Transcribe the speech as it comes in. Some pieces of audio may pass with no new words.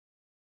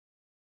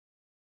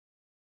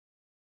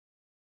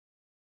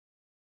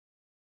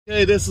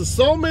Hey, this is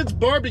Soulman's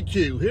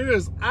BBQ. Here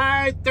is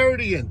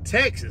I-30 in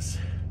Texas.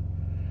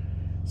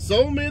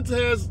 Soulman's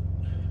has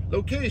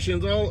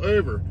locations all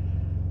over.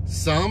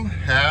 Some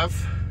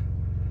have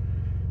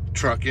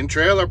truck and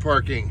trailer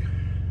parking.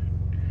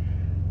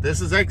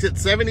 This is exit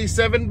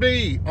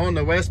 77B on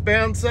the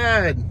westbound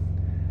side.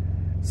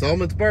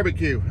 Soulman's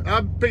BBQ.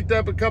 I picked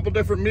up a couple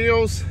different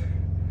meals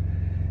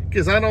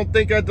because I don't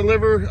think I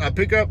deliver. I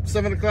pick up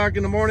 7 o'clock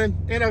in the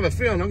morning and I have a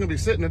feeling I'm gonna be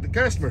sitting at the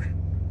customer.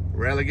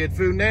 Rather get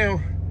food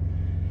now.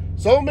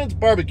 Soulman's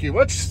BBQ.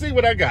 Let's see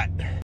what I got.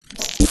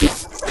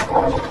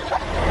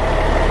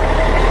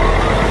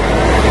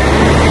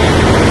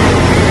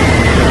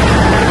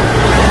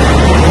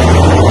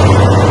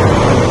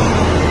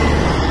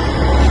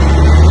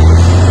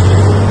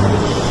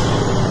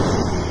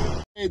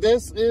 Hey,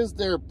 this is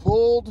their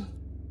pulled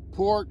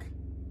pork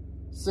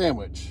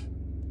sandwich.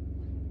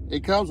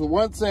 It comes with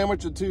one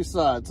sandwich and two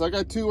sides. So I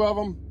got two of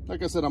them.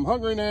 Like I said, I'm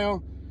hungry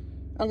now.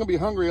 I'm gonna be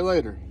hungry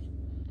later.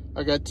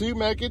 I got 2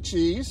 mac and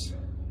cheese,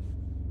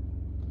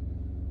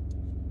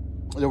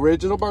 the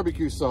original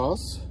barbecue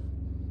sauce,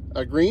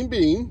 a green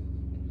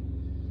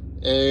bean,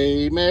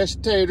 a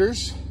mashed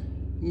taters.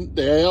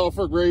 They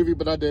offer gravy,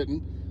 but I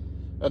didn't.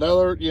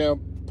 Another,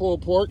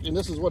 pulled pork, and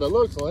this is what it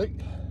looks like.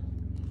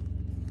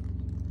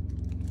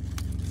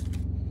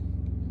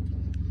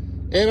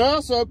 And I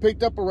also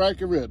picked up a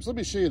rack of ribs. Let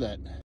me show you that.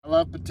 I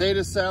love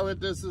potato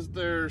salad. This is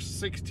their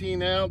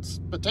 16-ounce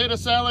potato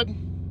salad.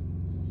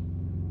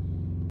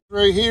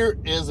 Right here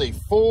is a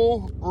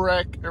full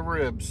rack of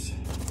ribs.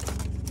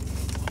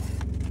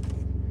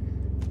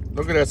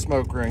 Look at that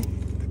smoke ring.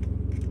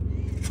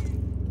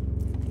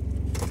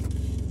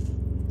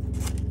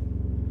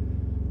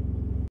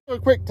 A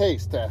quick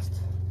taste test.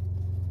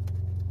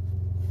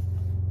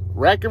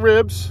 Rack of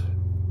ribs.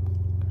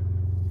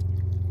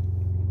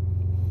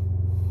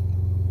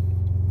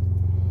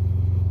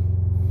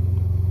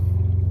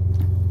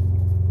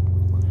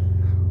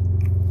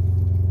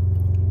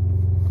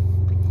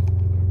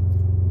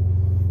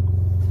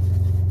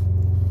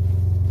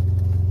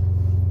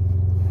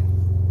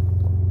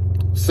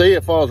 See,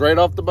 it falls right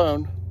off the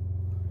bone.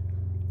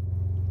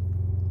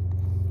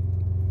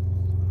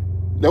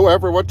 No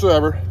effort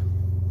whatsoever.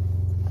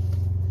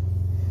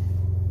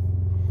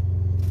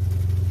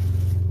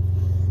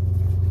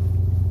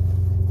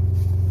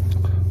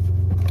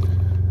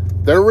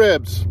 Their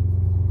ribs,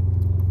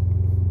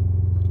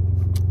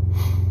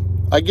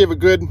 I give a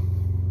good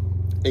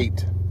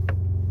 8.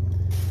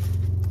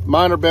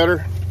 Mine are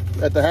better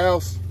at the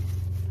house.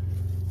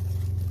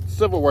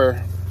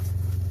 Silverware.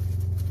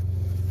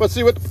 Let's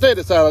see what the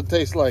potato salad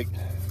tastes like.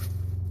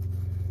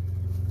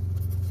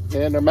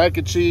 And their mac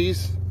and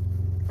cheese,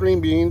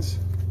 green beans,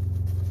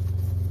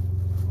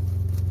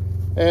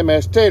 and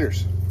mashed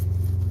taters.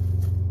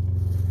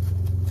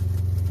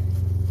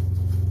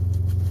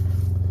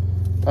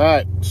 All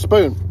right,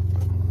 spoon.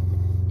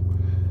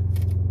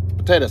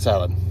 Potato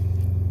salad.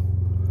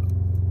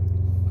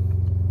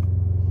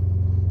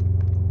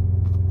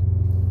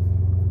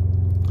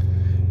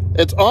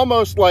 It's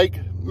almost like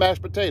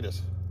mashed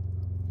potatoes.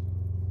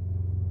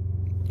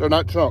 They're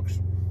not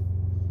chunks.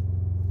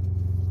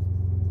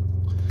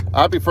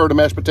 I prefer the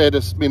mashed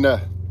potatoes,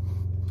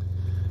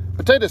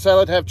 potato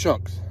salad have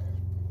chunks.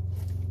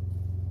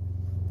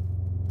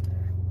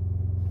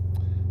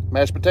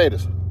 Mashed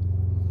potatoes.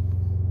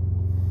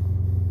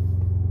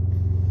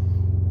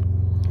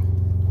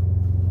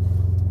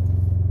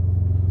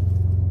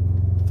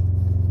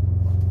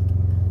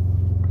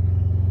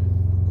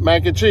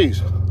 Mac and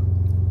cheese.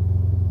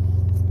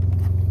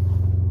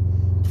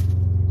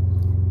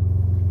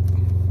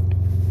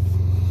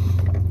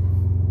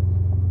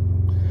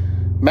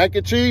 Mac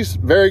and cheese,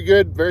 very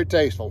good, very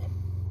tasteful.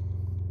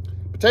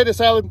 Potato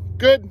salad,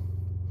 good,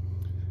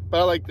 but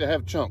I like to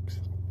have chunks.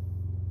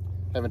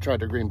 Haven't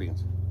tried their green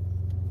beans.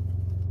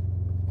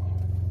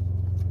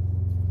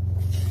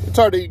 It's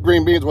hard to eat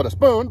green beans with a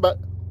spoon, but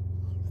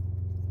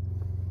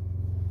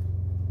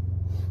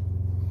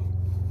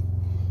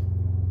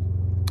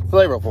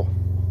flavorful.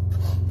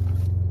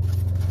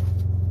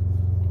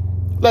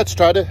 Let's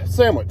try the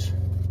sandwich.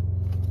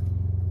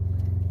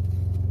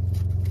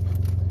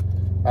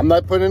 I'm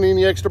not putting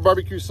any extra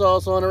barbecue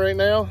sauce on it right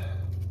now.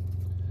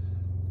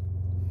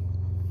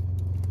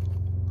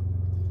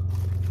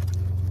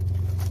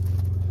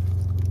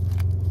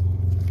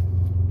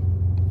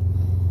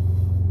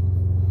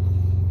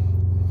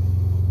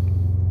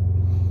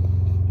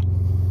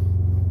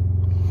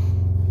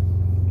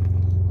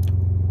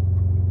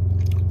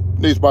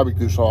 Needs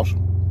barbecue sauce.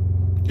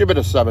 Give it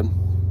a 7.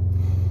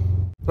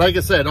 Like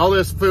I said, all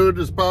this food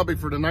is probably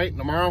for tonight and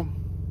tomorrow.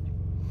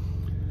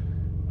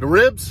 The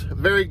ribs,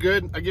 very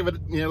good. I give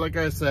it, like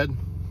I said.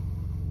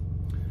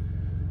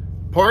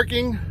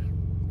 Parking,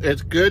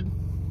 it's good.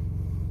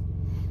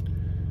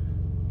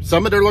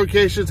 Some of their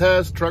locations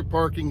has truck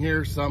parking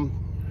here,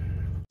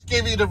 some.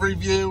 Give you the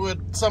review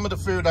with some of the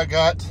food I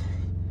got.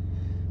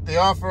 They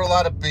offer a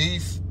lot of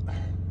beef.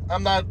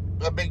 I'm not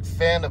a big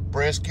fan of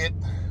brisket,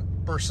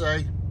 per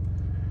se.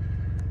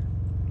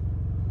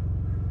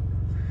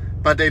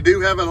 but they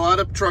do have a lot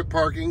of truck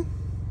parking.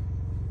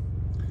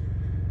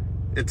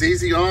 It's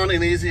easy on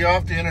and easy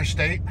off the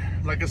interstate.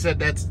 Like I said,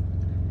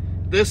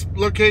 this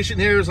location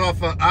here is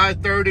off of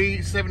I-30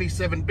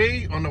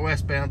 77B on the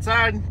westbound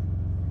side.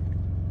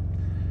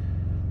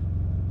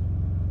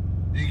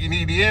 You can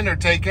eat in or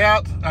take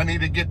out. I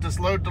need to get this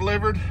load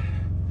delivered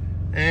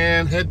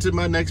and head to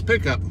my next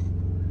pickup.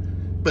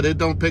 But it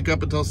don't pick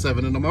up until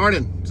 7 in the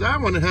morning. So I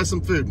want to have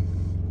some food.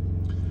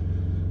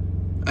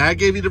 I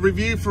gave you the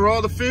review for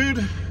all the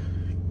food.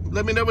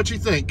 Let me know what you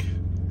think.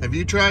 Have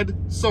you tried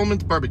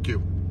Soulman's barbecue?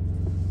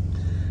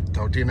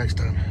 Talk to you next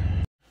time.